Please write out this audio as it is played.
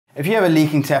If you have a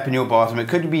leaking tap in your bathroom, it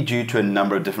could be due to a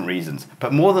number of different reasons,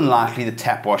 but more than likely the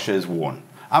tap washer is worn.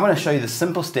 I'm going to show you the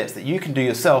simple steps that you can do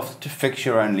yourself to fix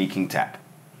your own leaking tap.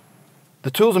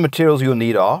 The tools and materials you'll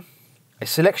need are a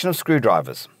selection of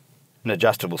screwdrivers, an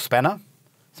adjustable spanner,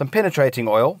 some penetrating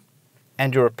oil,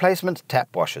 and your replacement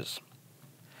tap washers.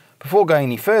 Before going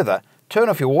any further, turn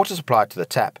off your water supply to the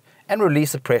tap and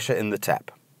release the pressure in the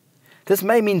tap. This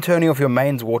may mean turning off your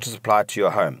mains water supply to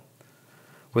your home.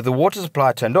 With the water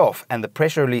supply turned off and the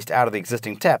pressure released out of the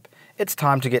existing tap, it's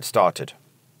time to get started.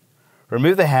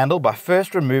 Remove the handle by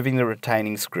first removing the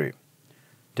retaining screw.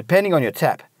 Depending on your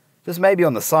tap, this may be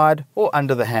on the side or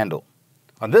under the handle.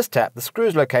 On this tap, the screw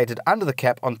is located under the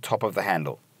cap on top of the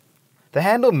handle. The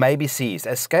handle may be seized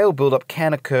as scale buildup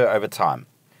can occur over time.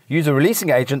 Use a releasing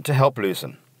agent to help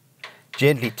loosen.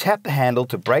 Gently tap the handle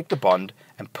to break the bond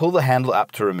and pull the handle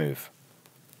up to remove.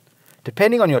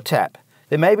 Depending on your tap,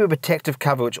 there may be a protective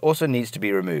cover which also needs to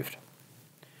be removed.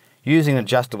 Using an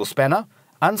adjustable spanner,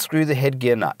 unscrew the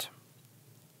headgear nut.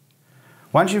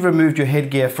 Once you've removed your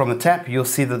headgear from the tap, you'll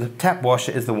see that the tap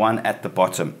washer is the one at the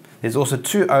bottom. There's also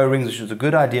two O-rings, which is a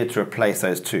good idea to replace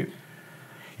those two.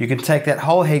 You can take that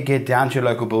whole headgear down to your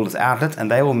local builder's outlet and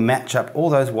they will match up all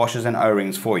those washers and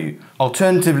O-rings for you.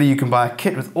 Alternatively, you can buy a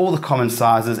kit with all the common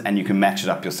sizes and you can match it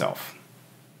up yourself.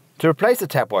 To replace the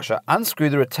tap washer,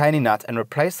 unscrew the retaining nut and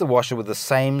replace the washer with the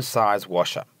same size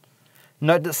washer.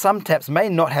 Note that some taps may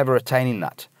not have a retaining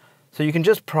nut, so you can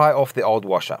just pry off the old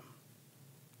washer.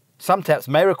 Some taps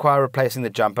may require replacing the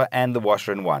jumper and the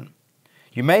washer in one.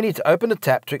 You may need to open the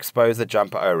tap to expose the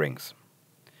jumper O-rings.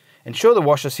 Ensure the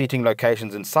washer seating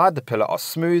locations inside the pillar are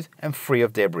smooth and free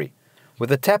of debris. With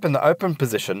the tap in the open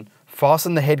position,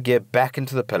 fasten the headgear back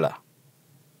into the pillar.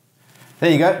 There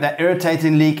you go, that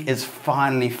irritating leak is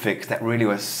finally fixed. That really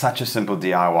was such a simple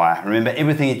DIY. Remember,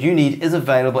 everything that you need is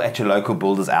available at your local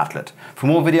builder's outlet. For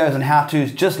more videos and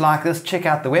how-tos just like this, check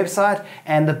out the website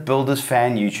and the Builders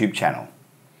Fan YouTube channel.